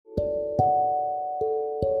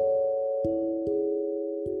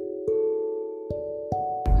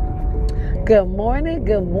Good morning,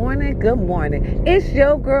 good morning, good morning. It's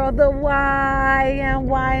your girl, the why and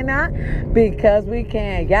why not? Because we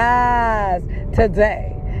can. Yes,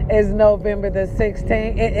 today is November the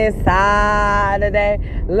 16th. It is Saturday.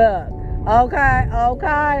 Look,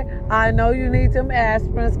 okay. I know you need some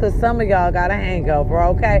aspirins because some of y'all got a hangover,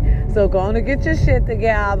 okay? So go on and get your shit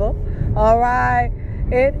together, all right?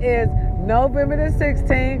 It is November the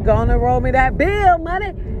 16th. Gonna roll me that bill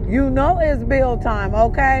money. You know it's bill time,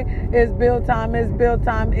 okay? It's bill time, it's bill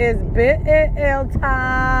time, it's bill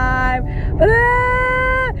time.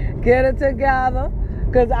 Get it together.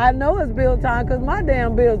 Because I know it's bill time because my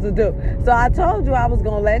damn bills are due. So I told you I was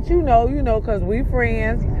going to let you know, because we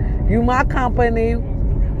friends. You my company,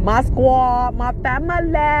 my squad, my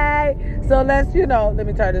family. So let's, let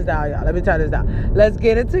me turn this down, y'all. Let's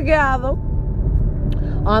get it together.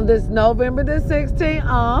 On this November the 16th,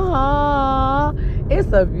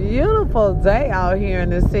 it's a beautiful day out here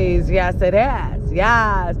in the seas. Yes, it is.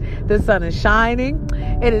 Yes, the sun is shining.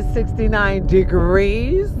 It is 69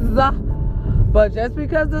 degrees. But just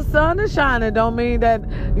because the sun is shining don't mean that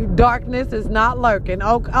darkness is not lurking.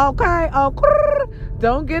 Okay?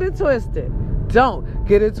 Don't get it twisted. Don't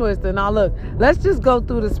get it twisted. Now look, let's just go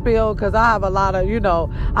through the spiel because I have a lot of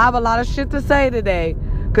shit to say today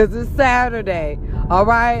because it's Saturday. All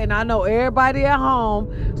right, and I know everybody at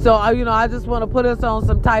home, so I just want to put us on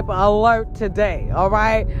some type of alert today. All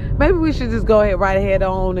right, maybe we should just go right ahead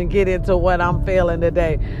on and get into what I'm feeling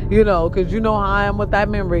today. Because you know how I am with that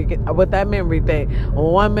memory thing.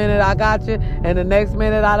 1 minute I got you, and the next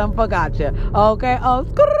minute I done forgot you. Okay,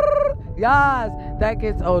 yes, that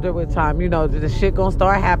gets older with time. The shit gonna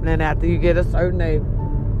start happening after you get a certain age.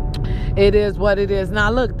 It is what it is.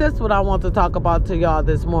 Now look, this is what I want to talk about to y'all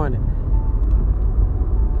this morning.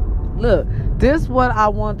 Look, this is what I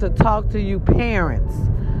want to talk to you parents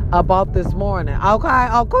about this morning. Okay?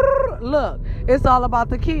 Look, it's all about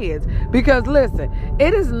the kids. Because listen,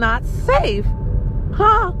 it is not safe.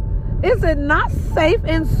 Is it not safe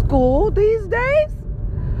in school these days?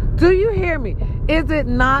 Do you hear me? Is it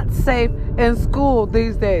not safe in school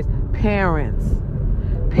these days? Parents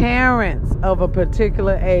of a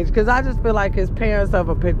particular age. Because I just feel like it's parents of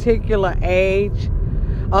a particular age.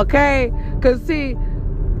 Okay? Because see,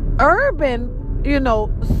 urban,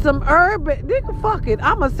 some urban, nigga, fuck it.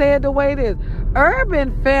 I'ma say it the way it is.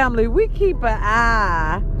 Urban family, we keep an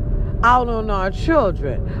eye out on our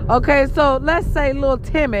children. Okay, so let's say little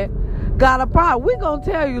Timmy got a problem. We gonna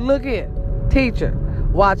tell you, look here, teacher,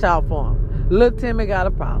 watch out for him. Little Timmy got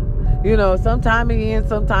a problem. Sometime he in,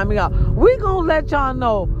 sometime he out. We gonna let y'all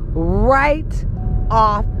know right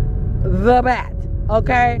off the bat,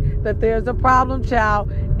 okay, that there's a problem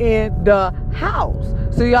child in the house.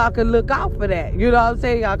 So y'all can look out for that. You know what I'm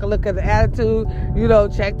saying? Y'all can look at the attitude,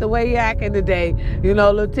 check the way he acting today.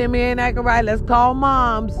 Little Timmy ain't acting right. Let's call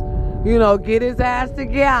moms, get his ass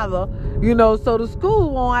together, so the school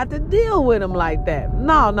won't have to deal with him like that.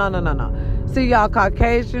 No. See, y'all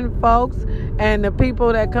Caucasian folks and the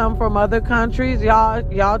people that come from other countries,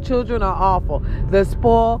 y'all children are awful. They're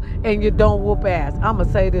spoiled and you don't whoop ass. I'm going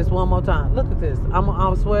to say this one more time. Look at this.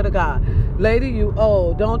 I swear to God. Lady, you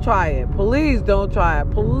old. Don't try it. Please don't try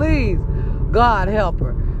it. Please. God help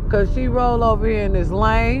her. Because she rolled over here in this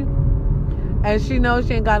lane and she knows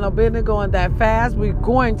she ain't got no business going that fast. We're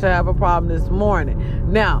going to have a problem this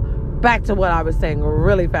morning. Now, back to what I was saying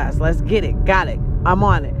really fast. Let's get it. Got it. I'm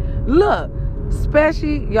on it. Look.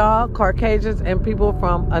 Especially y'all Caucasians and people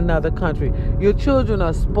from another country. Your children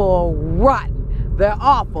are spoiled rotten. They're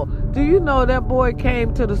awful. Do you know that boy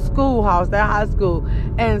came to the schoolhouse, that high school,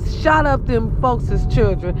 and shot up them folks'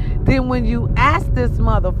 children? Then when you ask this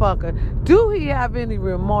motherfucker, do he have any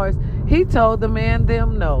remorse? He told the man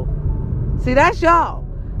them no. See, that's y'all.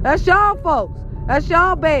 That's y'all folks. That's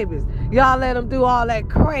y'all babies. Y'all let them do all that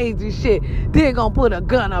crazy shit. Then gonna put a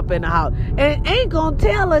gun up in the house. And ain't gonna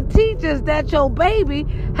tell the teachers that your baby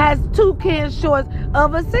has 2 can shorts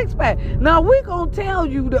of a 6-pack. Now we gonna tell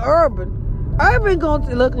you the urban. Urban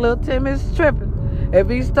gonna look, little Timmy's tripping. If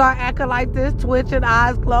he start acting like this, twitching,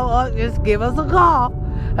 eyes closed, just give us a call.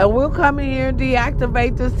 And we'll come in here and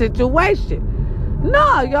deactivate the situation.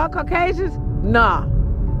 No, y'all Caucasians?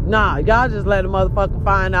 Nah, y'all just let a motherfucker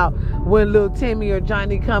find out when little Timmy or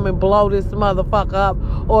Johnny come and blow this motherfucker up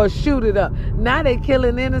or shoot it up. Now they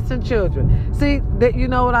killing innocent children. See, you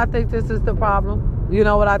know what I think this is the problem? You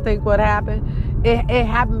know what I think what happened? It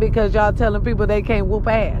happened because y'all telling people they can't whoop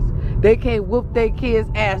ass. They can't whoop their kids'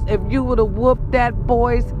 ass. If you would have whooped that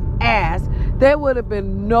boy's ass, there would have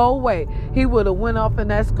been no way he would have went off in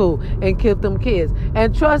that school and killed them kids.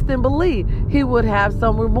 And trust and believe he would have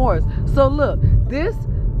some remorse. So look, this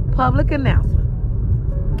public announcement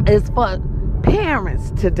is for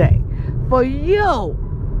parents today. For you.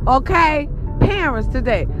 Okay? Parents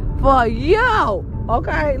today. For you.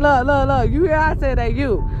 Okay? Look. You hear I said that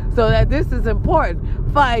you. So that this is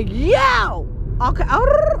important. For you. Okay?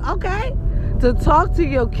 Okay? To talk to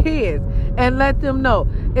your kids and let them know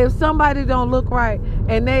if somebody don't look right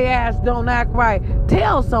and they ass don't act right,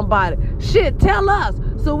 tell somebody. Shit, tell us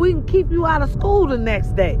so we can keep you out of school the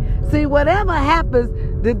next day. See, whatever happens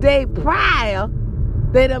the day prior,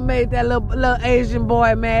 they done made that little Asian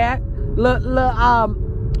boy mad.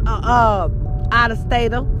 Out of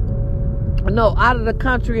state out of the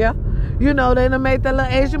country. You know, they done made that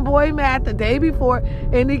little Asian boy mad the day before,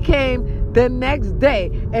 and he came the next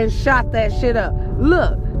day and shot that shit up.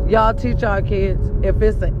 Look, y'all teach our kids, if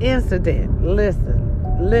it's an incident, listen.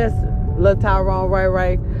 Lil Tyrone,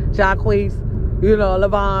 Ray, Jacquees, you know,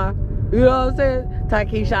 Levon, you know what I'm saying?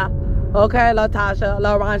 Takesha, okay, Latasha,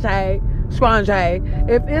 Laranche, Scrunche.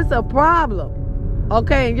 If it's a problem,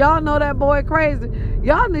 okay, and y'all know that boy crazy,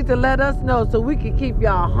 y'all need to let us know so we can keep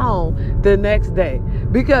y'all home the next day.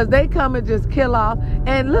 Because they come and just kill off,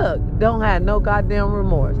 and look, don't have no goddamn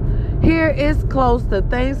remorse. Here it's close to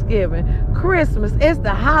Thanksgiving, Christmas, it's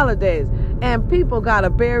the holidays, and people gotta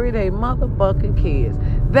bury their motherfucking kids.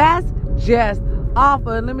 That's just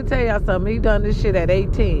awful. And let me tell y'all something, he done this shit at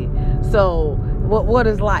 18. So what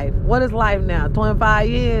is life? What is life now? 25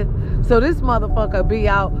 years? So this motherfucker be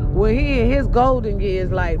out when he in his golden years,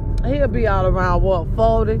 like he'll be out around what,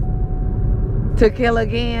 40 to kill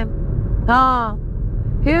again? Huh?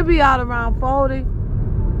 He'll be out around 40.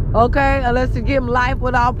 Okay, unless you give him life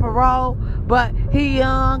without parole, but he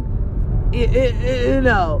young, you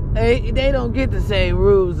know, they don't get the same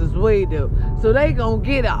rules as we do, so they gonna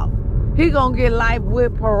get out. He gonna get life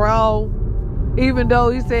with parole, even though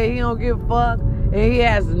he said he don't give a fuck, and he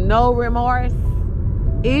has no remorse,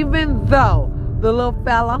 even though the little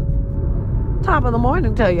fella, top of the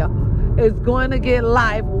morning tell you, is going to get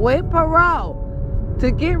life with parole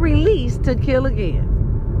to get released to kill again.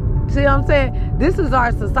 See what I'm saying? This is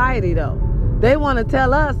our society, though. They want to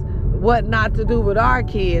tell us what not to do with our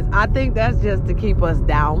kids. I think that's just to keep us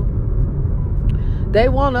down. They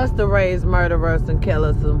want us to raise murderers and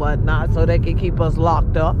killers and whatnot so they can keep us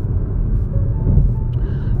locked up.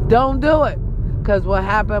 Don't do it. Because what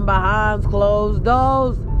happened behind closed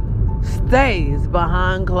doors stays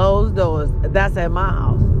behind closed doors. That's at my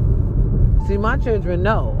house. See, my children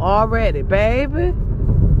know already, baby.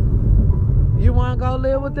 You want to go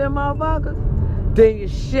live with them motherfuckers? Then you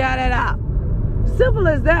shut it out. Simple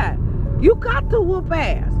as that. You got to whoop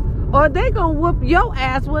ass, or they gonna whoop your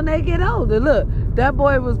ass when they get older. Look, that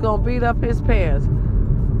boy was gonna beat up his parents,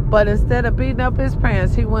 but instead of beating up his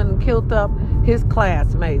parents, he went and killed up his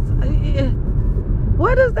classmates.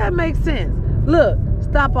 Where does that make sense? Look,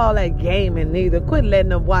 stop all that gaming, neither. Quit letting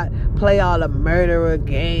them play all the murderer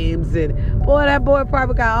games. And boy, that boy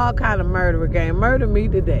probably got all kind of murderer game. Murder me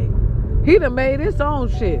today. He done made his own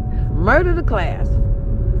shit. Murder the class.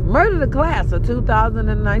 Murder the class of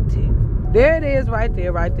 2019. There it is right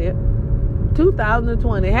there.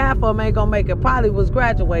 2020. Half of them ain't gonna make it. Probably was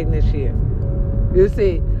graduating this year. You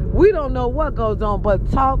see, we don't know what goes on,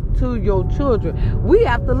 but talk to your children. We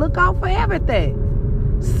have to look out for everything.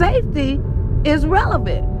 Safety is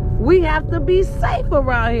relevant. We have to be safe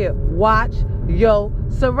around here. Watch your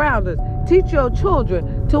surroundings. Teach your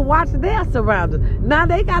children to watch their surroundings. Now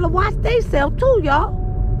they gotta watch themselves too, y'all.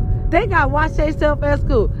 They gotta watch themselves at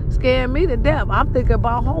school. Scaring me to death. I'm thinking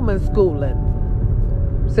about homeschooling.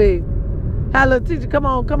 See, hello teacher, come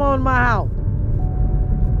on to my house.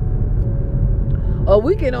 Or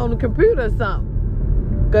we get on the computer or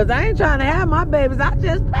something. Cause I ain't trying to have my babies. I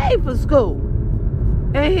just paid for school.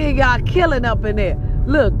 And here y'all killing up in there.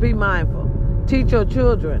 Look, be mindful. Teach your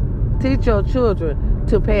children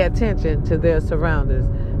to pay attention to their surroundings.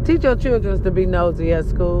 Teach your children to be nosy at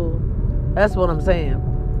school. That's what I'm saying.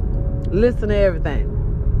 Listen to everything.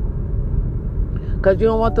 Because you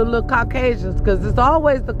don't want to look Caucasians. Because it's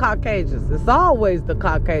always the Caucasians. It's always the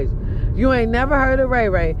Caucasians. You ain't never heard of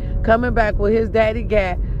Ray coming back with his daddy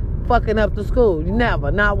gat fucking up the school. You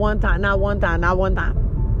never. Not one time. No, not one time. No,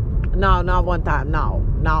 not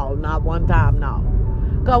one time.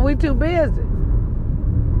 Because we too busy.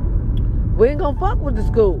 We ain't gonna fuck with the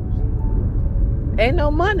schools. Ain't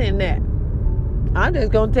no money in that. I'm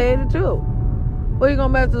just gonna tell you the truth. What you gonna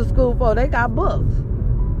mess with the school for? They got books.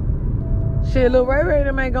 Shit, little Ray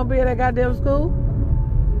them ain't gonna be at that goddamn school.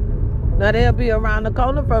 Now they'll be around the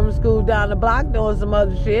corner from the school down the block doing some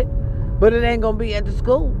other shit, but it ain't gonna be at the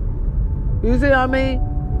school. You see what I mean?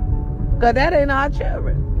 Cause that ain't our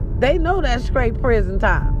children. They know that's straight prison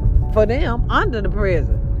time for them under the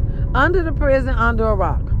prison, under a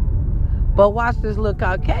rock. But watch this little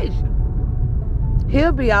Caucasian.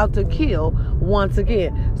 He'll be out to kill once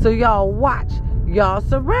again. So y'all watch y'all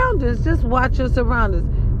surroundings. Just watch your surroundings.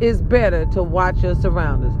 It's better to watch your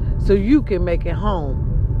surroundings so you can make it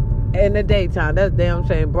home in the daytime. That's damn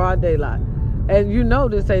shame, broad daylight. And you know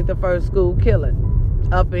this ain't the first school killing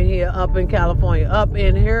up in here, up in California, up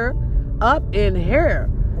in here.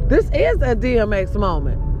 This is a DMX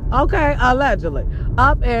moment. Okay, allegedly.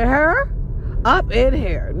 Up in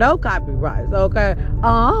here. No copyrights, okay?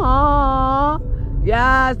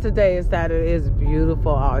 Yes, today is Saturday. It's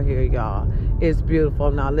beautiful out here, y'all. It's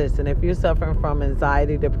beautiful. Now listen, if you're suffering from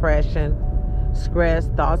anxiety, depression, stress,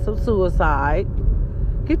 thoughts of suicide,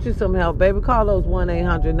 get you some help, baby. Call those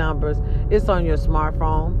 1-800 numbers. It's on your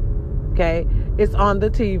smartphone, okay? It's on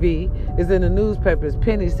the TV. It's in the newspapers,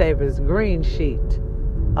 penny savers, green sheet,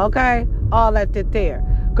 okay? All that there.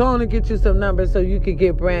 Go on and get you some numbers so you can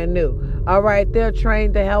get brand new. All right, they're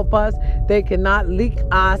trained to help us. They cannot leak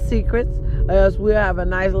our secrets, or else we'll have a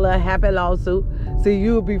nice little happy lawsuit. See,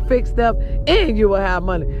 you'll be fixed up and you will have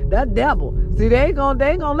money. That devil. See, they ain't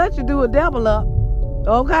gonna let you do a devil up.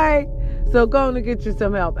 Okay? So go on and get you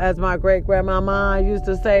some help. As my great grandmama used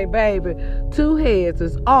to say, baby, 2 heads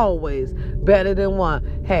is always better than one.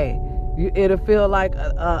 Hey, it'll feel like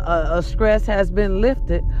a stress has been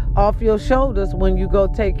lifted off your shoulders when you go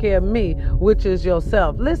take care of me, which is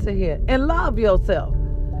yourself. Listen here and love yourself.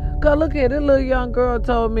 Cause look here, this little young girl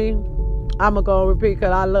told me, I'm gonna go repeat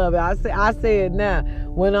because I love it. I say it now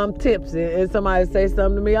when I'm tipsy and somebody say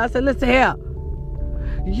something to me. I say, listen here,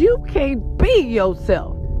 you can't be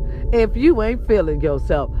yourself if you ain't feeling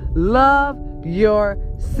yourself. Love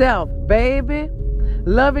yourself, baby.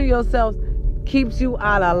 Loving yourself keeps you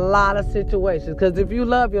out of a lot of situations. Because if you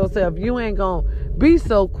love yourself, you ain't going to be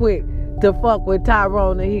so quick to fuck with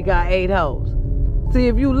Tyrone and he got 8 hoes. See,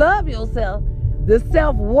 if you love yourself, the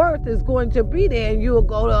self-worth is going to be there and you'll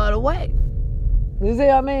go the other way. You see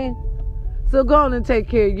what I mean? So go on and take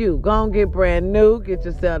care of you. Go on and get brand new. Get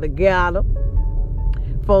yourself together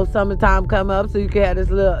before summertime come up so you can have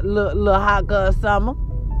this little hot girl summer.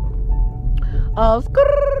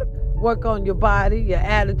 Work on your body, your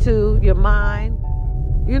attitude, your mind.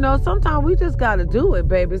 You know, sometimes we just got to do it,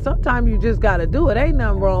 baby. Sometimes you just got to do it. Ain't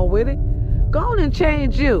nothing wrong with it. Go on and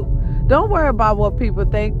change you. Don't worry about what people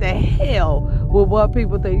think. The hell with what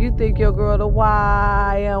people think. You think your girl the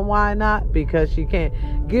why and why not? Because she can't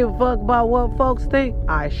give a fuck about what folks think.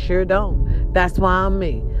 I sure don't. That's why I'm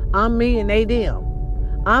me. I'm me and they them.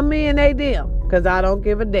 I'm me and they them. Because I don't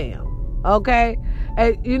give a damn. Okay?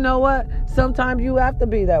 And you know what? Sometimes you have to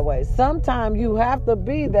be that way. Sometimes you have to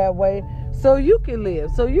be that way so you can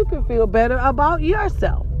live. So you can feel better about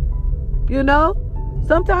yourself. You know?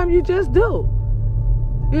 Sometimes you just do.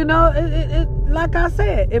 You know, like I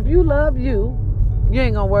said, if you love you, you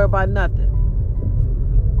ain't gonna worry about nothing.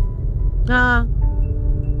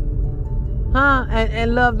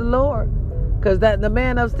 And love the Lord. Because the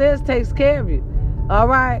man upstairs takes care of you. All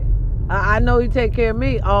right? I know he take care of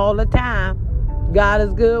me all the time. God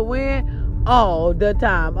is good when? All the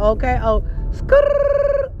time. Okay? Oh,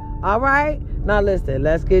 all right? Now listen,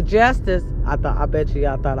 let's get justice. I bet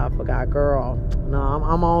y'all thought I forgot, girl. No,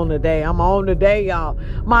 I'm on today. I'm on today, y'all.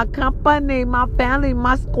 My company, my family,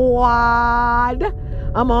 my squad.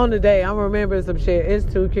 I'm on today. I'm remembering some shit. It's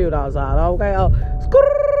too cute outside. Okay? Oh,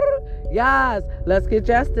 yes. Let's get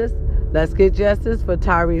justice. Let's get justice for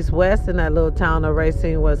Tyrese West in that little town of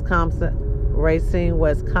Racine, Wisconsin,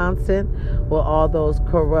 with all those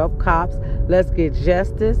corrupt cops. Let's get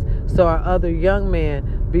justice so our other young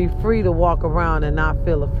men be free to walk around and not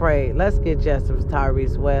feel afraid. Let's get justice for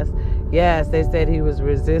Tyrese West. Yes, they said he was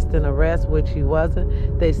resisting arrest, which he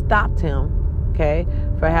wasn't. They stopped him, okay,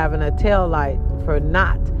 for not having a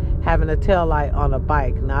tail light on a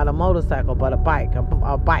bike, not a motorcycle, but a bike.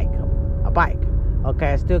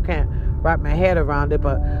 Okay, I still can't wrap my head around it,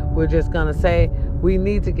 but we're just going to say we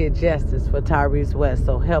need to get justice for Tyrese West.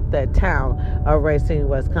 So help that town of Racine,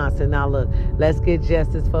 Wisconsin. Now look, let's get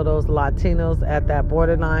justice for those Latinos at that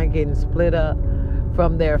borderline getting split up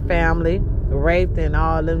from their family, raped and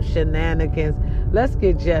all them shenanigans. Let's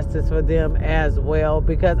get justice for them as well,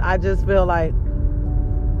 because I just feel like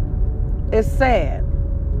it's sad.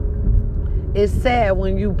 It's sad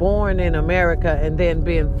when you born in America and then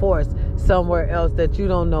being forced somewhere else that you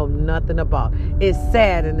don't know nothing about. It's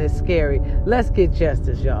sad and it's scary. Let's get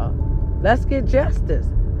justice, y'all. Let's get justice.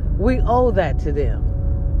 We owe that to them.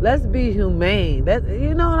 Let's be humane.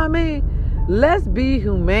 You know what I mean? Let's be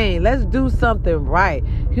humane. Let's do something right.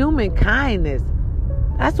 Human kindness.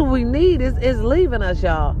 That's what we need. It's leaving us,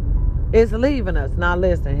 y'all. It's leaving us. Now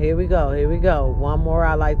listen, here we go. One more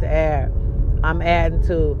I like to add. I'm adding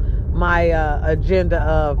to my agenda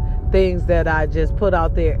of things that I just put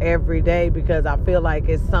out there every day, because I feel like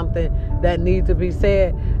it's something that needs to be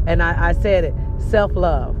said. And I said it,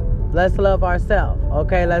 self-love. Let's love ourselves,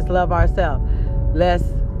 okay? Let's love ourselves. Let's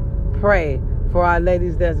pray for our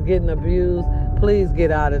ladies that's getting abused. Please get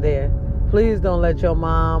out of there. Please don't let your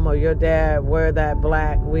mom or your dad wear that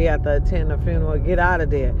black. We have to attend the funeral. Get out of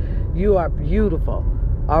there. You are beautiful,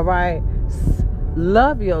 all right?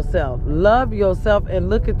 Love yourself. Love yourself and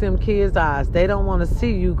look at them kids' eyes. They don't want to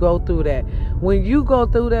see you go through that. When you go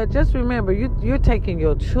through that, just remember, you're taking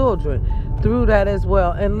your children through that as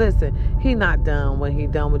well. And listen, he not done when he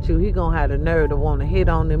done with you. He gonna have the nerve to want to hit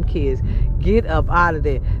on them kids. Get up out of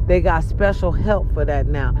there. They got special help for that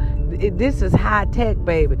now. This is high tech,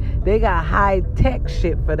 baby. They got high tech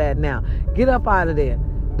shit for that now. Get up out of there.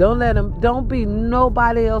 Don't be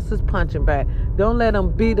nobody else's punching bag. Don't let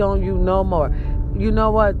them beat on you no more. You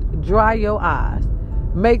know what? Dry your eyes.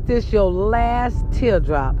 Make this your last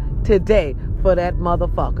teardrop today for that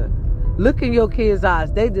motherfucker. Look in your kids'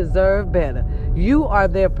 eyes. They deserve better. You are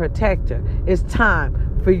their protector. It's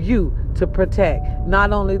time for you to protect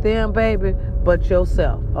not only them, baby, but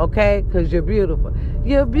yourself, okay? Because you're beautiful.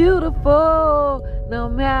 You're beautiful no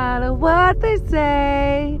matter what they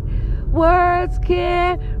say. Words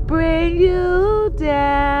can't bring you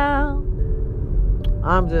down.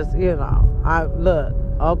 I'm just, look,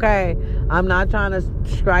 okay? I'm not trying to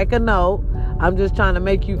strike a note. I'm just trying to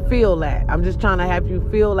make you feel that. I'm just trying to have you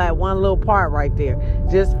feel that one little part right there.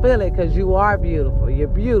 Just feel it, because you are beautiful. You're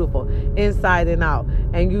beautiful inside and out.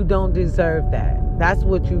 And you don't deserve that. That's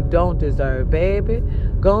what you don't deserve, baby.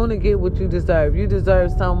 Go on and get what you deserve. You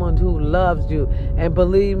deserve someone who loves you. And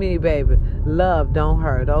believe me, baby, love don't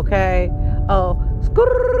hurt, okay? Oh,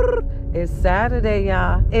 it's Saturday,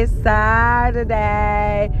 y'all. It's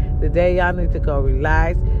Saturday. The day y'all need to go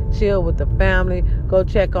relax, chill with the family, go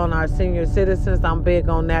check on our senior citizens. I'm big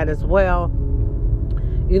on that as well.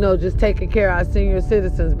 Just taking care of our senior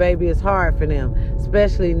citizens, baby, is hard for them,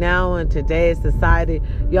 especially now in today's society.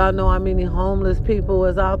 Y'all know how many homeless people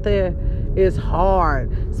is out there? It's hard,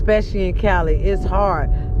 especially in Cali. It's hard.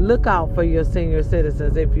 Look out for your senior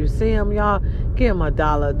citizens. If you see them, y'all, give them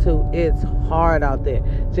 $1 or $2. It's hard out there.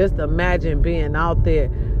 Just imagine being out there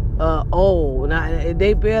old. Now,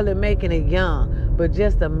 they barely making it young, but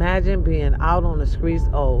just imagine being out on the streets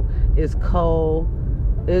old. It's cold.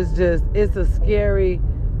 It's a scary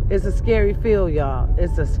feel, y'all.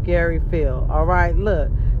 It's a scary feel. All right, look,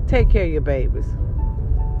 take care of your babies.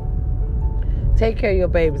 Take care of your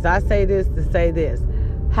babies. I say this to say this.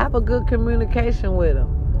 Have a good communication with them.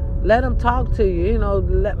 Let them talk to you.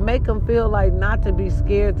 Make them feel like not to be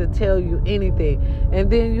scared to tell you anything. And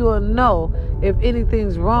then you'll know if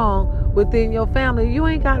anything's wrong within your family. You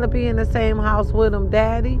ain't got to be in the same house with them,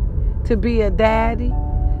 daddy, to be a daddy.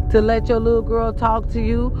 To let your little girl talk to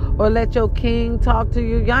you or let your king talk to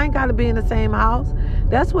you. Y'all ain't got to be in the same house.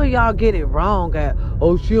 That's where y'all get it wrong at.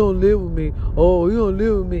 Oh, she don't live with me. Oh, he don't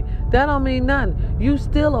live with me. That don't mean nothing. You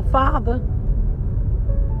still a father.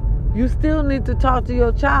 You still need to talk to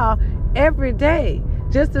your child every day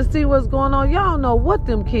just to see what's going on. Y'all know what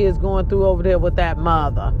them kids going through over there with that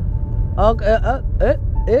mother. Okay,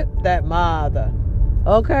 that mother.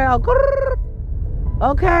 Okay,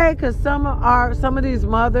 okay, because some of these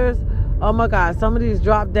mothers, oh my God, some of these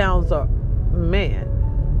drop downs are, man,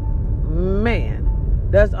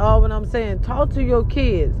 that's all what I'm saying. Talk to your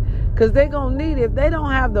kids, because they gonna need it. If they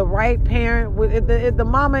don't have the right parent, if the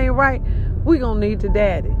mama ain't right, we gonna need the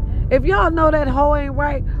daddy. If y'all know that hoe ain't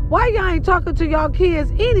right, why y'all ain't talking to y'all kids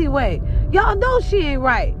anyway? Y'all know she ain't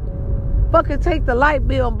right. Fucking take the light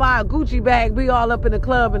bill and buy a Gucci bag, be all up in the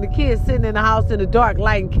club, and the kids sitting in the house in the dark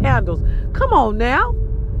lighting candles. Come on now.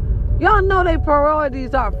 Y'all know their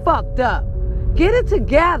priorities are fucked up. Get it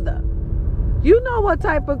together. You know what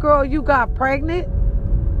type of girl you got pregnant.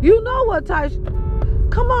 You know what type.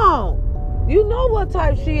 Come on. You know what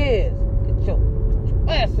type she is. Get your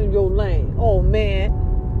ass in your lane. Oh, man.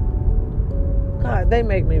 God, they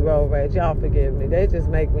make me roll rage. Y'all forgive me. They just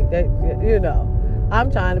make me, I'm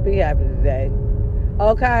trying to be happy today.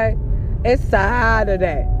 Okay? It's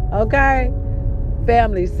Saturday. Okay?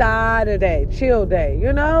 Family Saturday. Chill day.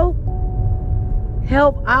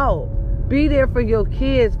 Help out. Be there for your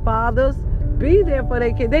kids, fathers. Be there for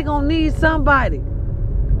their kids. They gonna need somebody.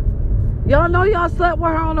 Y'all know y'all slept with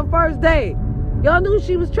her on the first day. Y'all knew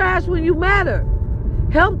she was trash when you met her.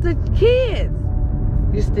 Help the kids.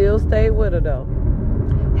 You still stay with her though.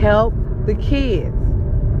 Help the kids.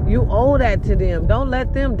 You owe that to them. Don't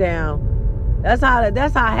let them down. That's how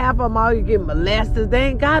half of them all you get molested. They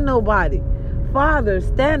ain't got nobody. Fathers,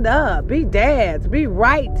 stand up. Be dads. Be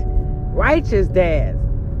righteous dads.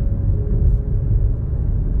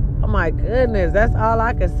 my goodness. That's all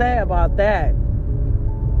I can say about that.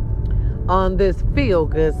 On this Feel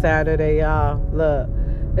Good Saturday, y'all. Look,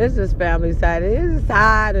 this is family Saturday. This is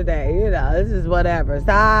Saturday. This is whatever.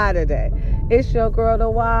 Saturday. It's your girl, the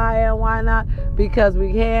why and why not? Because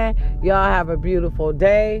we can. Y'all have a beautiful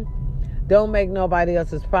day. Don't make nobody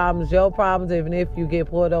else's problems your problems. Even if you get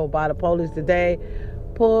pulled over by the police today,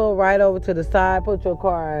 pull right over to the side, put your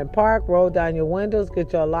car in park, roll down your windows,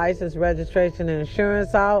 get your license, registration, and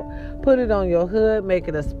insurance out, put it on your hood, make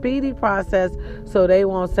it a speedy process so they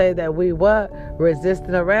won't say that we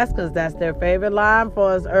resisting arrest, because that's their favorite line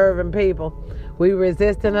for us urban people. We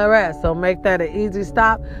resisting arrest, so make that an easy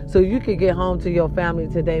stop so you can get home to your family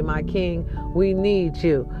today, my king. We need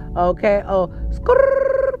you, okay?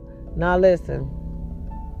 Now listen.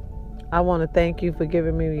 I want to thank you for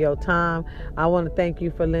giving me your time. I want to thank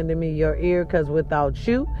you for lending me your ear, because without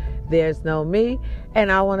you, there's no me.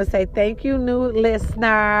 And I want to say thank you, new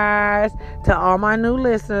listeners, to all my new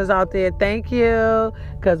listeners out there. Thank you,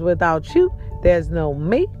 because without you, there's no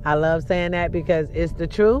me. I love saying that because it's the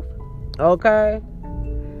truth. Okay?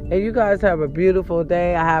 And you guys have a beautiful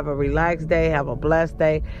day. I have a relaxed day. Have a blessed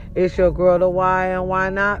day. It's your girl, the why and why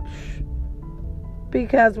not?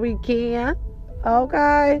 Because we can.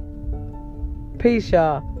 Okay? Peace,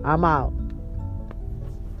 y'all. I'm out.